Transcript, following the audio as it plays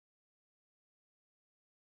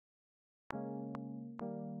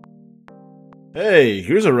Hey,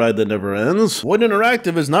 here's a ride that never ends. Void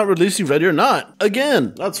Interactive is not releasing Ready or Not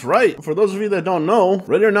again. That's right. For those of you that don't know,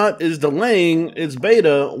 Ready or Not is delaying its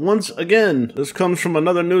beta once again. This comes from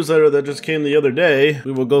another newsletter that just came the other day.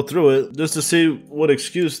 We will go through it just to see what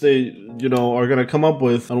excuse they, are going to come up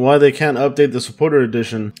with on why they can't update the supporter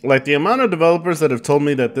edition. Like, the amount of developers that have told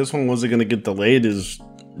me that this one wasn't going to get delayed is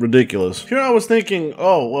ridiculous. Here I was thinking,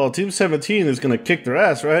 oh, well, Team 17 is gonna kick their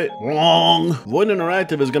ass, right? Wrong. Void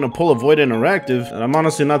Interactive is gonna pull a Void Interactive, and I'm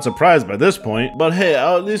honestly not surprised by this point. But hey,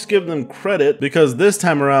 I'll at least give them credit, because this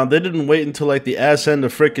time around, they didn't wait until like the ass end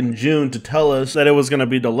of frickin' June to tell us that it was gonna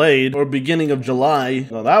be delayed, or beginning of July.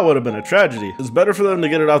 Well, that would have been a tragedy. It's better for them to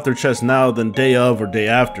get it off their chest now than day of or day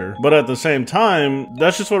after. But at the same time,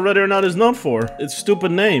 that's just what Ready or Not is known for. It's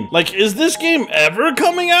stupid name. Like, is this game ever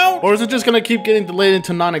coming out? Or is it just gonna keep getting delayed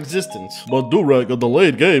into non-existence? But Durek, a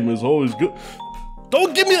delayed game is always good.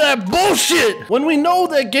 Don't give me that bullshit! When we know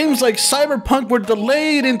that games like Cyberpunk were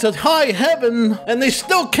delayed into high heaven, and they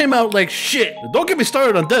still came out like shit. Don't get me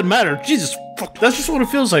started on Dead Matter. Jesus fuck. That's just what it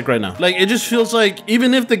feels like right now. Like, it just feels like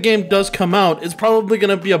even if the game does come out, it's probably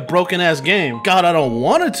gonna be a broken ass game. God, I don't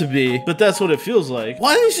want it to be, but that's what it feels like.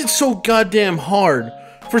 Why is it so goddamn hard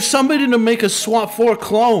for somebody to make a SWAT 4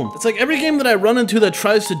 clone? It's like every game that I run into that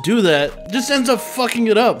tries to do that just ends up fucking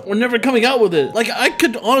it up. We're never coming out with it. Like, I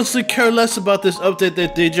could honestly care less about this update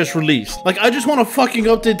that they just released. Like, I just want a fucking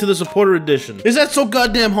update to the supporter edition. Is that so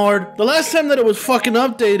goddamn hard? The last time that it was fucking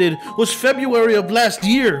updated was February of last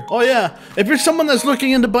year. Oh yeah, if you're someone that's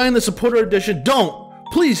looking into buying the supporter edition, don't.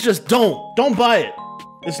 Please just don't. Don't buy it.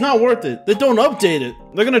 It's not worth it. They don't update it.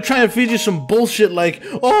 They're gonna try and feed you some bullshit like,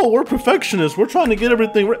 oh, we're perfectionists. We're trying to get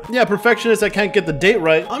everything right. Yeah, perfectionists that can't get the date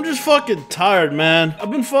right. I'm just fucking tired, man.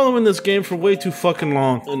 I've been following this game for way too fucking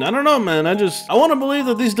long. And I don't know, man. I want to believe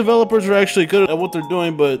that these developers are actually good at what they're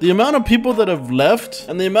doing, but the amount of people that have left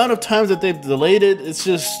and the amount of times that they've delayed it,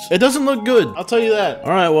 it doesn't look good. I'll tell you that.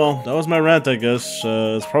 All right, well, that was my rant, I guess.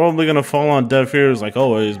 It's probably gonna fall on deaf ears like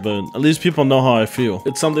always, but at least people know how I feel.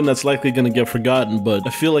 It's something that's likely gonna get forgotten, but I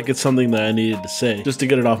feel like it's something that I needed to say just to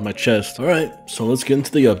get it off my chest. All right, so let's get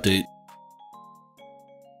into the update.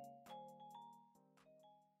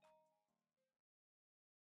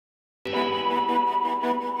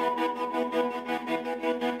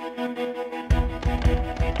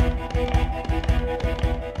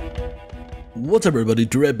 What's up, everybody?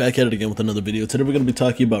 Direct back at it again with another video. Today we're going to be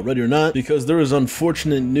talking about Ready or Not because there is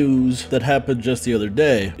unfortunate news that happened just the other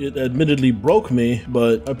day. It admittedly broke me,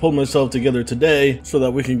 but I pulled myself together today so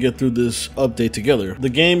that we can get through this update together. The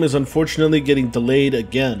game is unfortunately getting delayed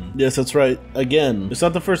again. Yes, that's right, again. It's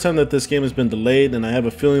not the first time that this game has been delayed, and I have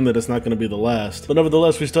a feeling that it's not going to be the last. But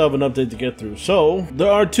nevertheless, we still have an update to get through. So,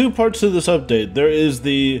 there are two parts to this update. There is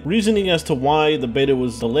the reasoning as to why the beta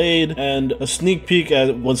was delayed, and a sneak peek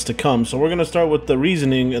at what's to come. So we're going to start with the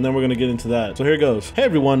reasoning, and then we're going to get into that. So here goes. Hey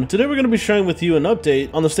everyone, today we're going to be sharing with you an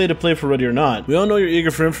update on the state of play for Ready or Not. We all know you're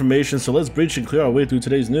eager for information, so let's breach and clear our way through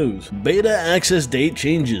today's news. Beta access date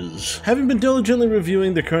changes. Having been diligently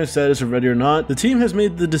reviewing the current status of Ready or Not, the team has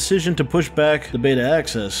made the decision to push back the beta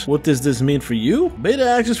access. What does this mean for you? Beta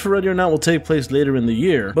access for Ready or Not will take place later in the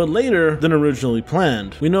year, but later than originally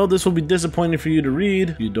planned. We know this will be disappointing for you to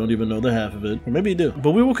read. You don't even know the half of it, or maybe you do.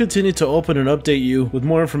 But we will continue to open and update you with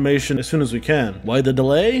more information as soon as we can. Why the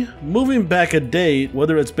delay? Moving back a date,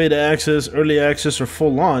 whether it's beta access, early access, or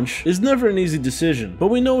full launch, is never an easy decision, but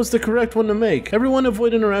we know it's the correct one to make. Everyone at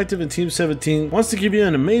Void Interactive and Team 17 wants to give you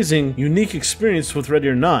an amazing, unique experience with Ready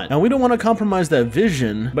or Not, and we don't want to compromise that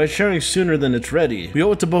vision by sharing sooner than it's ready. We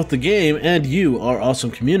owe it to both the game and you, our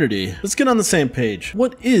awesome community. Let's get on the same page.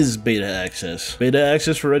 What is beta access? Beta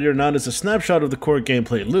access for Ready or Not is a snapshot of the core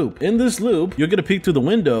gameplay loop. In this loop, you'll get a peek through the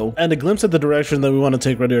window and a glimpse at the direction that we want to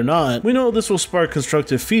take Ready or Not. We know this will spark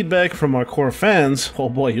constructive feedback from our core fans. Oh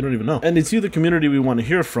boy, you don't even know. And it's you, the community, we want to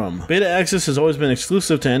hear from. Beta access has always been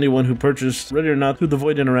exclusive to anyone who purchased Ready or Not through the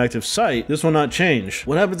Void Interactive site. This will not change.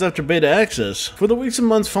 What happens after beta access? For the weeks and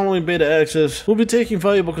months following beta access, we'll be taking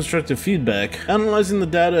valuable constructive feedback, analyzing the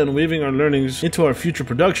data, and weaving our learnings into our future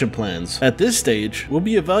production plans. At this stage, we'll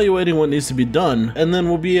be evaluating what needs to be done, and then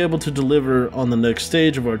we'll be able to deliver on the next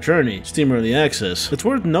stage of our journey, Steam Early Access. It's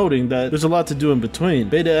worth noting that there's a lot to do in between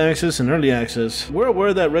beta access and early access. We're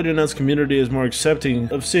aware that Ready or Not's community is more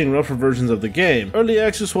accepting of seeing rougher versions of the game. Early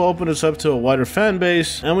access will open us up to a wider fan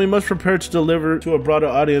base, and we must prepare to deliver to a broader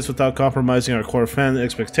audience without compromising our core fan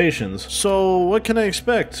expectations. So, what can I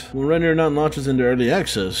expect when Ready or Not launches into early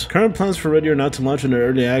access? Current plans for Ready or Not to launch into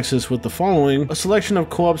early access with the following: a selection of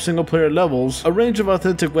co-op single-player levels, a range of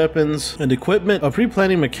authentic weapons and equipment, a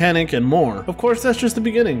pre-planning mechanic, and more. Of course, that's just the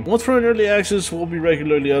beginning. Once we're in early access, we'll be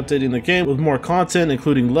regularly updating the game with more content,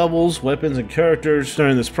 including levels, weapons, and characters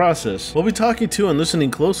during this process. We'll be talking to and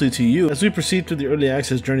listening closely to you as we proceed through the early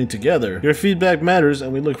access journey together. Your feedback matters,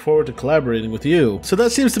 and we look forward to collaborating with you. So that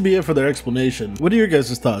seems to be it for their explanation. What are your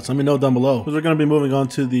guys' thoughts? Let me know down below. Because we're going to be moving on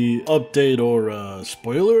to the update or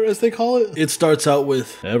spoiler, as they call it. It starts out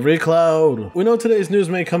with every cloud. We know today's news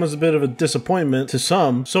may come as a bit of a disappointment to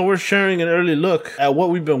some, so we're sharing an early look at what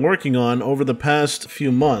we've been working on over the past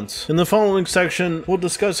few months. In the following section, we'll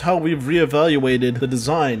discuss how we've reevaluated the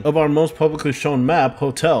design of our most publicly shown map,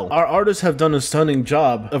 Hotel. Our artists have done a stunning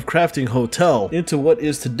job of crafting Hotel into what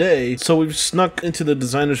is today, so we've snuck into the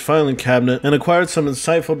designer's filing cabinet and acquired some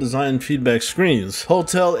insightful design feedback screens.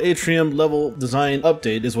 Hotel Atrium Level Design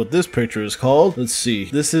Update is what this picture is called. Let's see.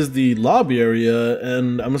 This is the lobby area,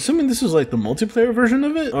 and I'm assuming this is like the multiplayer version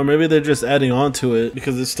of it, or maybe they're just adding on to it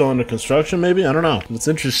because it's still under construction, maybe? I don't know. It's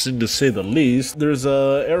interesting to say the least. There's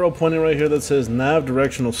a arrow pointing right here that says nav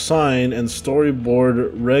directional sign and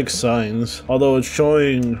storyboard reg signs, although it's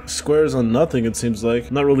showing squares on nothing, it seems like.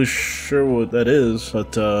 I'm not really sure what that is,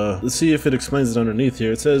 but let's see if it explains it underneath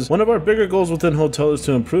here. It says, one of our bigger goals within Hotel is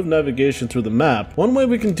to improve navigation through the map. One way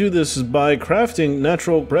we can do this is by crafting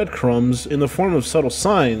natural breadcrumbs in the form of subtle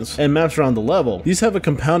signs and maps around the level. These have a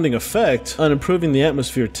compounding effect on improving the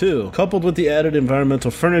atmosphere too, coupled with the added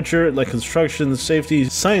environmental furniture like construction, safety,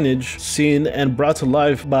 signage, seen and brought to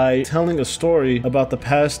life by telling a story about the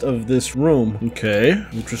past of this room. Okay,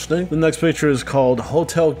 interesting. The next picture is called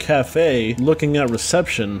Hotel Cafe, looking at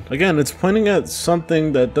reception. Again, it's pointing at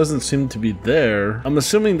something that doesn't seem to be there. I'm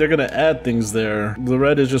assuming they're gonna add things there. The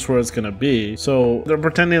red is just where it's gonna be. So they're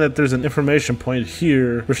pretending that there's an information point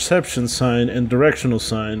here, reception sign, and directional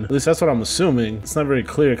sign. At least that's what I'm assuming. It's not very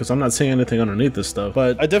clear because I'm not seeing anything underneath this stuff.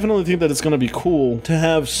 But I definitely think that it's gonna be cool to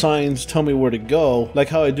have signs tell me where to go, like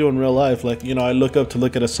how I do in real life. Like, you know, I look up to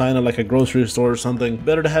look at a sign at like a grocery store or something.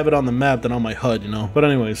 Better to have it on the map than on my HUD, you know? But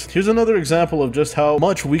anyways, here's another example of just how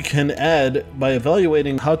much we can add by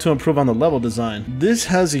evaluating how to improve on the level design. This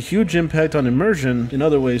has a huge impact on immersion in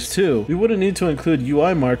other ways too. We wouldn't need to include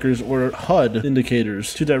UI markers or HUD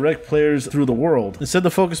indicators to direct players through the world. Instead,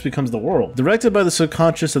 the focus becomes the world, directed by the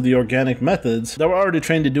subconscious of the organic methods that we're already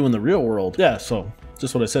trained to do in the real world. Yeah, so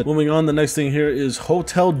just what I said. Moving on, the next thing here is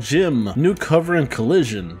Hotel Gym, new cover and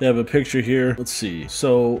collision. They have a picture here. Let's see.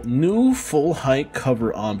 So, new full height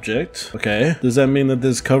cover object. Okay. Does that mean that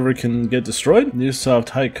this cover can get destroyed? New soft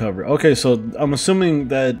height cover. Okay, so I'm assuming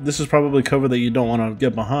that this is probably cover that you don't want to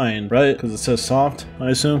get behind, right? Because it says soft, I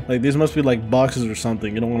assume. Like, these must be like boxes or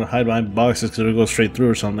something. You don't want to hide behind boxes because it'll go straight through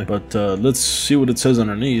or something. But let's see what it says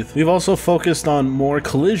underneath. We've also focused on more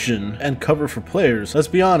collision and cover for players. Let's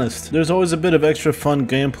be honest. There's always a bit of extra fun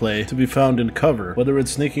gameplay to be found in cover, whether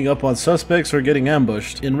it's sneaking up on suspects or getting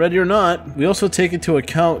ambushed. In Ready or Not, we also take into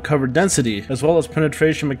account cover density, as well as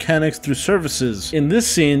penetration mechanics through surfaces. In this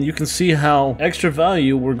scene, you can see how extra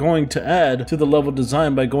value we're going to add to the level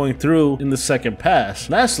design by going through in the second pass.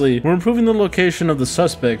 Lastly, we're improving the location of the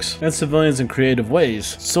suspects and civilians in creative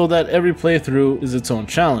ways, so that every playthrough is its own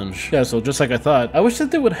challenge. Yeah, so just like I thought, I wish that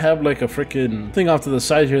they would have like a freaking thing off to the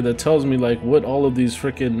side here that tells me like what all of these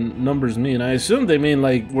freaking numbers mean. I assume they mean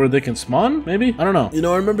like where they can spawn, maybe? I don't know. You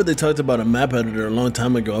know, I remember they talked about a map editor a long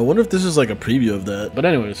time ago. I wonder if this is like a preview of that. But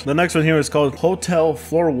anyways, the next one here is called Hotel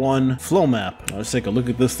Floor 1 Flow Map. Let's take a look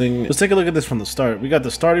at this thing. Let's take a look at this from the start. We got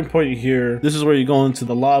the starting point here. This is where you go into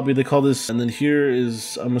the lobby, they call this. And then here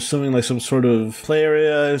is, I'm assuming, like some sort of play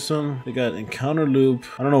area, I assume. They got encounter loop.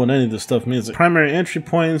 I don't know what any of this stuff means. Like primary entry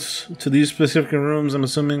points to these specific rooms, I'm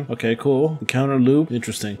assuming. Okay, cool. Encounter loop.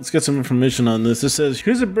 Interesting. Let's get some information on this. It says,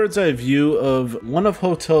 here's a bird's eye view of one of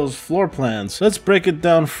Hotel's floor plans. Let's break it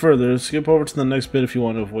down further. Skip over to the next bit if you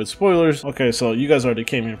want to avoid spoilers. Okay, so you guys already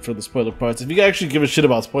came here for the spoiler parts. If you actually give a shit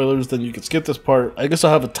about spoilers, then you can skip this part. I guess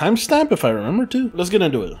I'll have a timestamp if I remember to. Let's get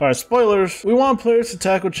into it. Alright, spoilers. We want players to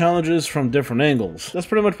tackle challenges from different angles. That's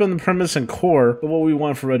pretty much been the premise and core of what we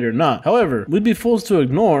want for Ready or Not. However, we'd be fools to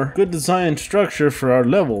ignore good design and structure for our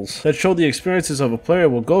levels that show the experiences of a player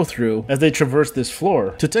will go through as they traverse this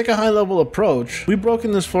floor. To take a high level approach, we've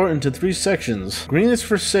broken this floor into 3 sections. Green is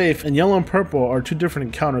for safe, and yellow and purple are 2 different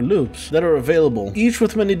encounter loops that are available, each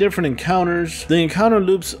with many different encounters. The encounter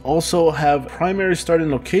loops also have primary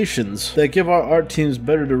starting locations that give our art teams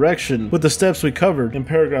better direction with the steps we covered in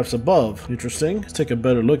paragraphs above. Interesting. Let's take a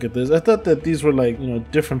better look at this. I thought that these were like, you know,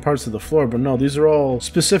 different parts of the floor, but no, these are all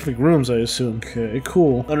specific rooms, I assume. Okay,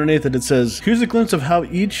 cool. Underneath it, it says, here's a glimpse of how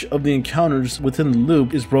each of the encounters within the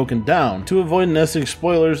loop is broken down. To avoid nesting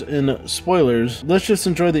spoilers in spoilers, let's just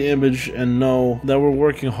enjoy the image and know know that we're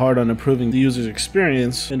working hard on improving the user's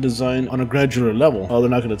experience and design on a gradual level. Oh, they're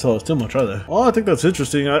not going to tell us too much, are they? Oh, I think that's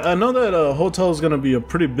interesting. I know that hotel is going to be a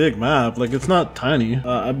pretty big map. Like, it's not tiny.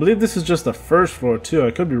 I believe this is just the first floor too.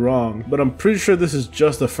 I could be wrong, but I'm pretty sure this is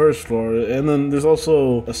just the first floor. And then there's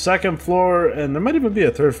also a second floor, and there might even be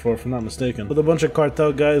a third floor if I'm not mistaken, with a bunch of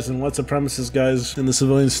cartel guys and white supremacist guys and the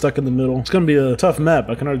civilians stuck in the middle. It's gonna be a tough map,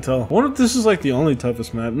 I can already tell. I wonder if this is like the only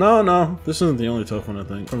toughest map. No, this isn't the only tough one, I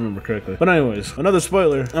think, if I remember correctly. But anyways, another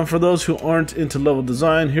spoiler. And for those who aren't into level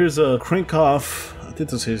design, here's a Krinkhoff, I think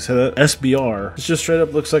this is that SBR. It just straight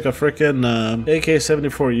up looks like a freaking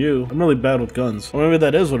AK-74U. I'm really bad with guns. Or maybe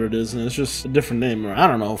that is what it is, and it's just a different name, or I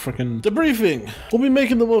don't know, freaking debriefing. We'll be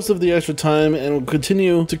making the most of the extra time, and we'll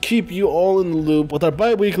continue to keep you all in the loop with our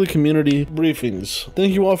bi-weekly community briefings.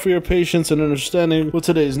 Thank you all for your patience and understanding with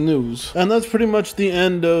today's news. And that's pretty much the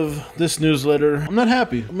end of this newsletter. I'm not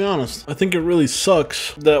happy, I'll be honest. I think it really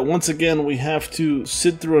sucks that once again we have to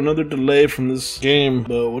sit through another delay from this game,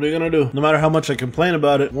 but what are you gonna do? No matter how much I complain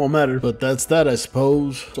about it, won't matter. But that's that, I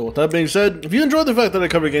suppose. So with that being said, if you enjoyed the fact that I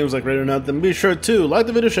cover games like Ready or Not, then be sure to like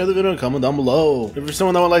the video, share the video, and comment down below. If you're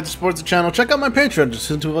someone that would like to support the channel, check out my Patreon. Just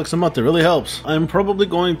send $2 a month. It really helps. I'm probably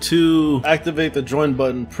going to activate the join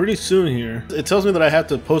button pretty soon here. It tells me that I have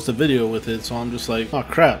to post a video with it, so I'm just like, oh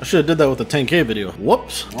crap, I should have did that with the 10K video.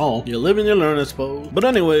 Whoops. Oh, you live and you learn, I suppose. But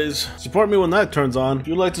anyways, support me when that turns on. If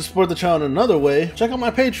you'd like to support the channel in another way, check out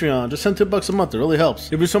my Patreon. Just send $2 a month. It really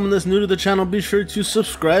helps. If you're someone that's new to the channel, be sure to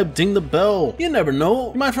subscribe, ding the bell. You never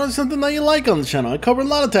know, you might find something that you like on the channel. I cover a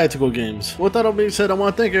lot of tactical games. With that all being said, I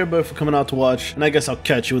want to thank everybody for coming out to watch, and I guess I'll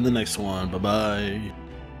catch you in the next one. Bye bye.